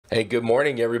Hey, good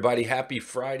morning, everybody. Happy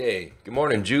Friday. Good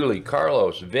morning, Julie,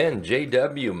 Carlos, Vin,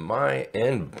 JW, Mai,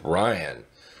 and Brian.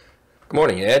 Good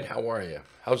morning, Ed. How are you?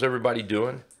 How's everybody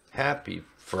doing? Happy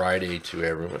Friday to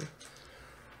everyone.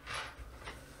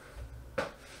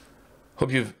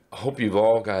 Hope you've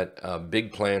all got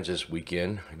big plans this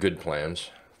weekend. Good plans,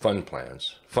 fun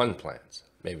plans, fun plans.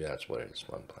 Maybe that's what it is.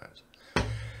 Fun plans.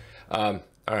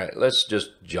 All right, let's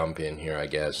just jump in here, I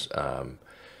guess.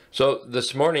 So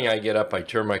this morning I get up, I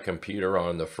turn my computer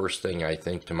on. The first thing I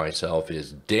think to myself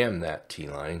is, damn that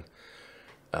T-line.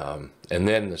 And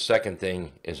then the second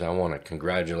thing is I want to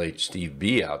congratulate Steve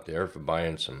B out there for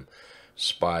buying some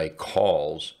SPY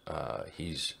calls.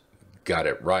 He's got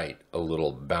it right, a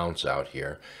little bounce out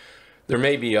here. There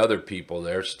may be other people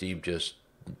there. Steve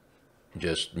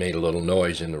just made a little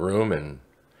noise in the room and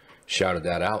shouted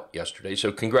that out yesterday.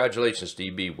 So congratulations,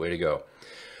 Steve B, way to go.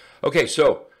 Okay,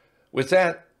 so with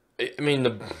that, I mean,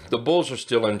 the bulls are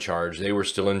still in charge. They were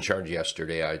still in charge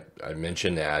yesterday. I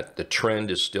mentioned that. The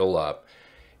trend is still up.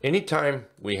 Anytime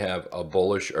we have a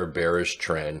bullish or bearish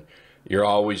trend, you're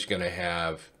always going to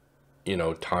have,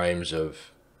 times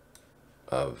of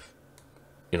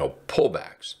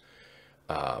pullbacks,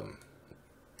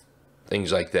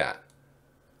 things like that.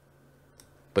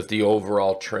 But the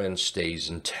overall trend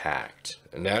stays intact.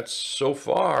 And that's so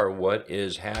far what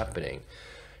is happening.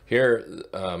 Here,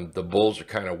 the bulls are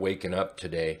kind of waking up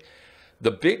today.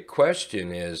 The big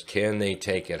question is, can they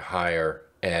take it higher?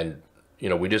 And,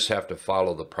 we just have to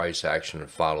follow the price action and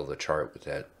follow the chart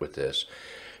with this.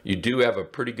 You do have a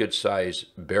pretty good size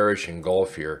bearish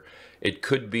engulf here. It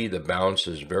could be the bounce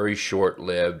is very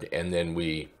short-lived, and then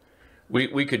we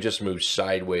could just move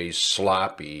sideways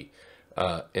sloppy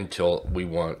until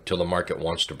the market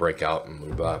wants to break out and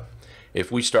move up. If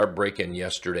we start breaking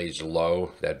yesterday's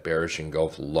low, that bearish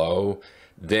engulf low,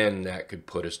 then that could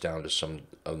put us down to some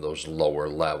of those lower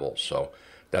levels. So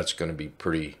that's going to be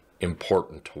pretty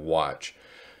important to watch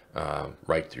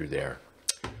right through there.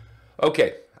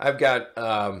 Okay, I've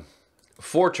got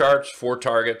 4 charts, 4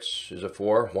 targets. Is it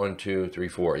 4? 1, 2, 3,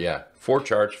 4. Yeah, 4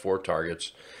 charts, 4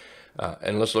 targets.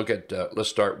 And let's look at, let's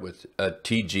start with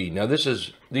TG. Now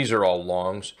these are all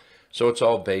longs, so it's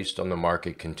all based on the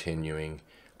market continuing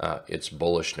its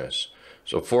bullishness.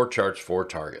 So 4 charts, 4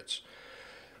 targets.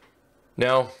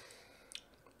 Now,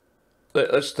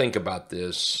 let's think about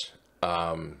this.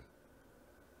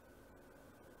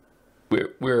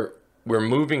 We're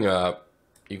moving up.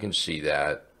 You can see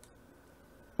that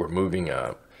we're moving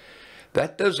up.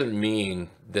 That doesn't mean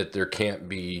that there can't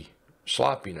be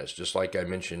sloppiness, just like I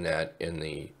mentioned that in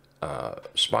the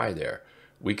SPY there.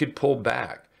 We could pull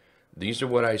back. These are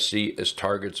what I see as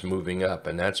targets moving up,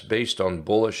 and that's based on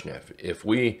bullishness. If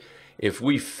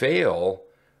we fail,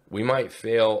 we might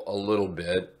fail a little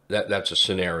bit. That's a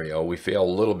scenario. We fail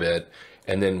a little bit,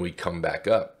 and then we come back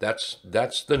up. That's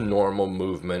the normal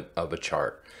movement of a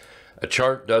chart. A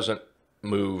chart doesn't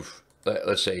move.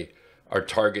 Let's say our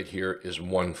target here is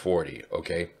 140.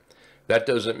 Okay, that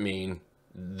doesn't mean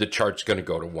the chart's going to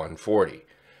go to 140.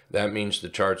 That means the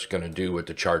chart's going to do what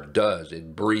the chart does.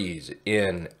 It breathes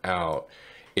in, out.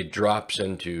 It drops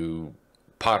into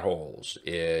potholes.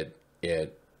 It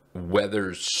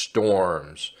weathers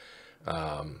storms.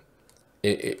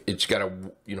 It's got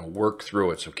to work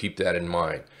through it. So keep that in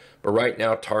mind. But right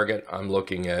now, target, I'm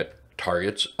looking at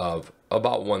targets of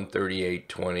about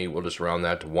 138.20. We'll just round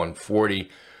that to 140.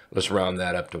 Let's round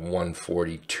that up to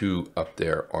 142 up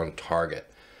there on target.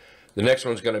 The next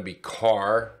one's going to be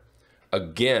CARR.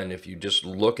 Again, if you just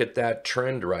look at that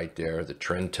trend right there, the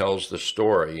trend tells the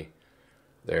story.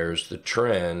 There's the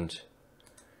trend.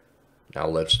 Now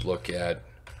let's look at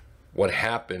what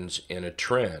happens in a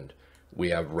trend.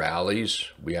 We have rallies,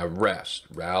 we have rest,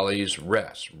 rallies,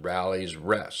 rest, rallies,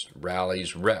 rest,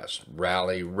 rallies, rest,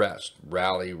 rally, rest,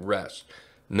 rally, rest.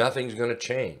 Nothing's going to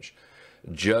change.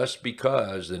 Just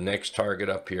because the next target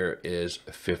up here is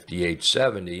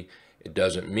 58.70, it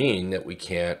doesn't mean that we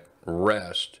can't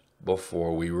rest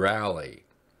before we rally.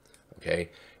 Okay,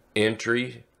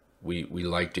 entry, we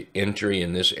like to entry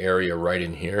in this area right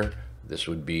in here. This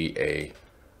would be a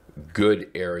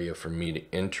good area for me to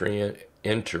enter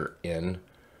in.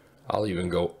 I'll even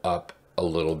go up a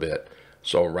little bit.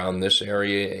 So around this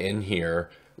area in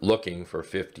here, looking for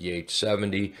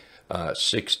 58.70,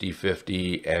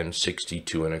 60.50, and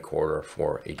 62.25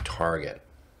 for a target.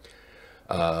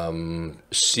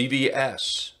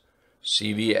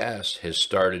 CVS has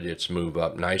started its move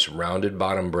up. Nice rounded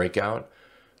bottom breakout.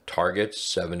 Targets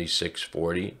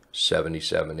 76.40,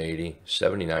 77.80,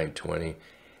 79.20,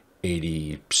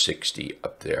 80.60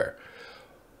 up there.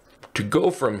 To go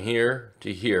from here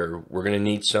to here, we're going to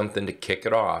need something to kick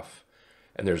it off.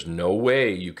 And there's no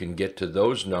way you can get to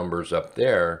those numbers up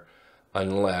there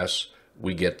unless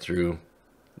we get through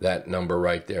that number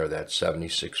right there, that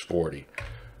 76.40.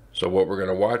 So what we're going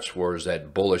to watch for is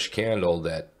that bullish candle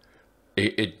that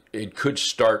it could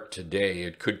start today.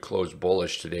 It could close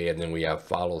bullish today, and then we have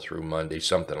follow through Monday,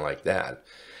 something like that.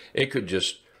 It could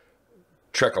just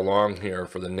trek along here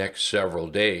for the next several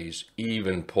days,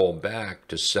 even pull back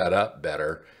to set up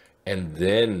better, and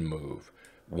then move.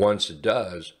 Once it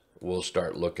does, we'll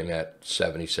start looking at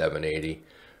 77.80,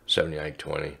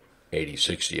 79.20,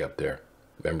 80.60 up there.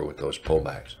 Remember, with those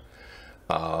pullbacks.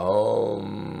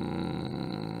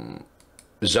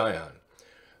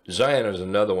 Zion is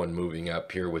another one moving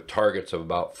up here with targets of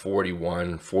about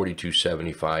 41,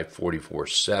 42.75,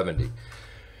 44.70.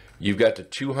 You've got the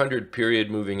 200 period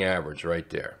moving average right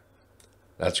there.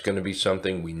 That's going to be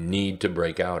something we need to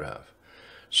break out of.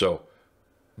 So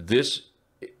this,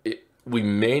 we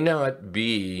may not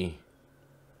be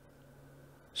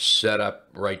set up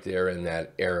right there in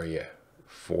that area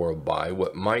for a buy.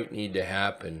 What might need to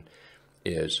happen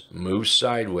is move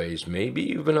sideways, maybe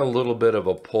even a little bit of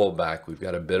a pullback. We've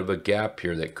got a bit of a gap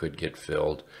here that could get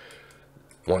filled.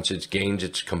 Once it gains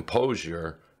its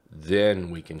composure, then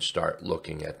we can start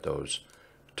looking at those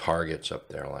targets up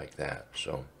there like that.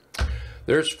 So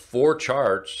there's 4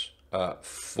 charts,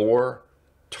 4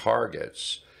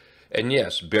 targets. And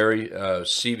yes, Barry,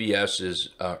 CVS's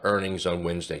earnings on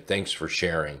Wednesday. Thanks for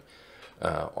sharing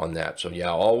on that. So yeah,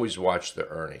 always watch the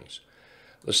earnings.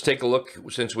 Let's take a look,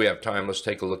 since we have time, let's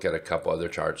take a look at a couple other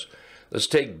charts. Let's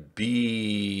take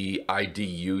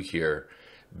BIDU here.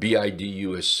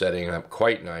 BIDU is setting up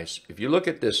quite nice. If you look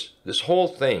at this whole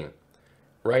thing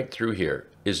right through here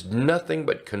is nothing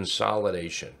but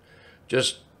consolidation.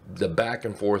 Just the back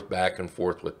and forth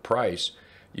with price.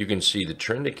 You can see the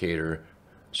trend indicator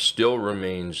still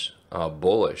remains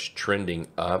bullish, trending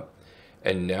up.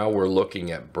 And now we're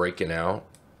looking at breaking out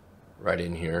right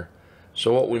in here.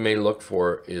 So what we may look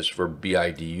for is for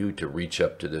BIDU to reach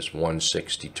up to this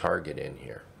 160 target in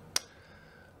here.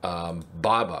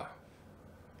 BABA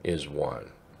is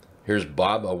one. Here's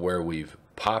BABA where we've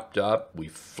popped up,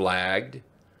 we've flagged.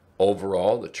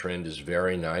 Overall, the trend is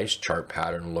very nice. Chart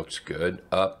pattern looks good.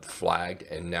 Up, flagged,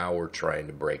 and now we're trying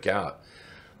to break out.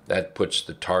 That puts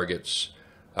the targets,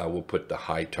 we'll put the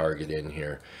high target in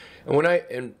here.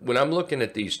 And when I'm looking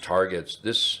at these targets,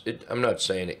 I'm not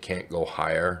saying it can't go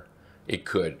higher. It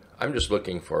could. I'm just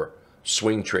looking for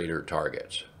swing trader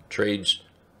targets, trades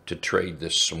to trade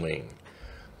this swing.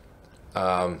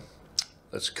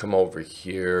 Let's come over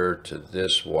here to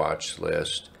this watch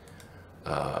list.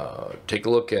 Take a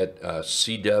look at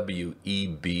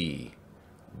CWEB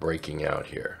breaking out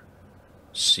here.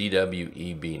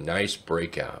 CWEB, nice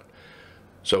breakout.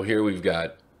 So here we've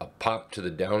got a pop to the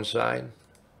downside.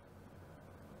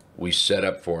 We set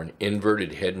up for an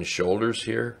inverted head and shoulders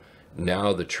here.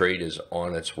 Now the trade is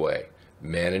on its way.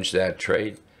 Manage that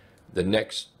trade.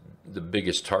 The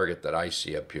biggest target that I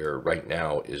see up here right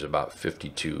now is about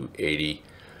 52.80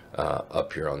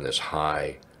 up here on this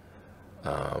high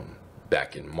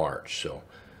back in March. So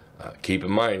keep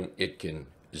in mind, it can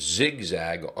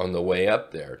zigzag on the way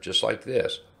up there, just like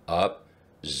this. Up,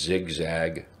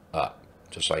 zigzag, up,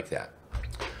 just like that.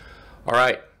 All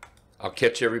right. I'll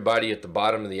catch everybody at the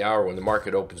bottom of the hour when the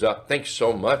market opens up. Thanks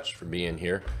so much for being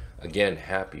here. Again,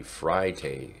 happy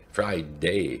Friday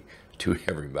to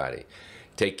everybody.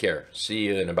 Take care. See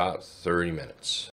you in about 30 minutes.